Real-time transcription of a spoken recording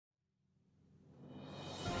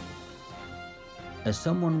As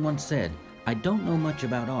someone once said, I don't know much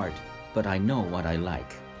about art, but I know what I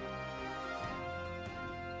like.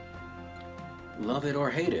 Love it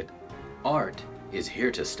or hate it, art is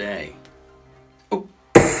here to stay. Oh.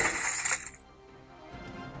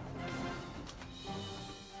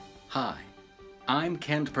 Hi, I'm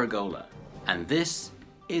Kent Pergola, and this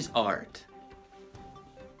is art.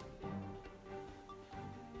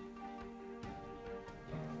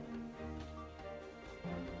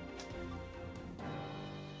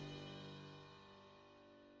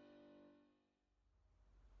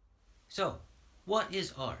 So, what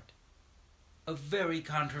is art? A very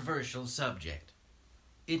controversial subject.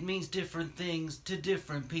 It means different things to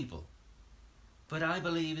different people. But I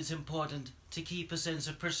believe it's important to keep a sense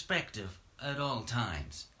of perspective at all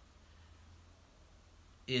times.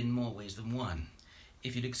 In more ways than one.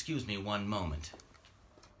 If you'd excuse me one moment.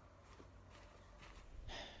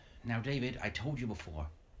 Now, David, I told you before.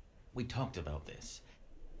 We talked about this.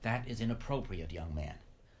 That is inappropriate, young man.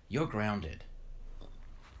 You're grounded.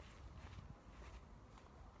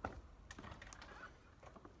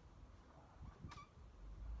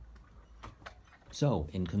 So,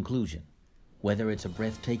 in conclusion, whether it's a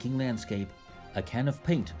breathtaking landscape, a can of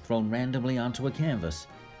paint thrown randomly onto a canvas,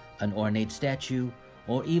 an ornate statue,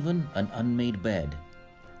 or even an unmade bed,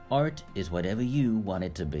 art is whatever you want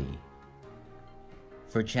it to be.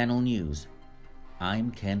 For Channel News,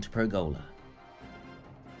 I'm Kent Pergola.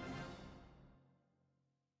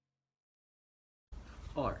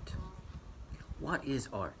 Art. What is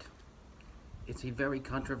art? It's a very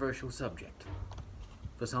controversial subject.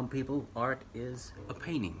 For some people, art is a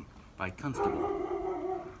painting by Constable.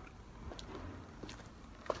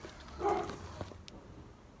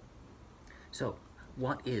 So,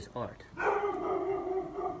 what is art?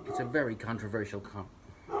 It's a very controversial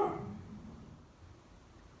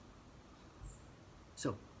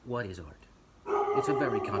So, what is art? It's a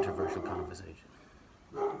very controversial conversation.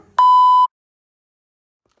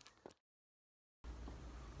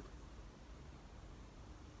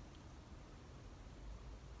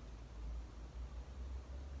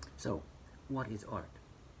 So, what is art?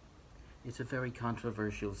 It's a very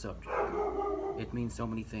controversial subject. It means so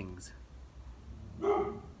many things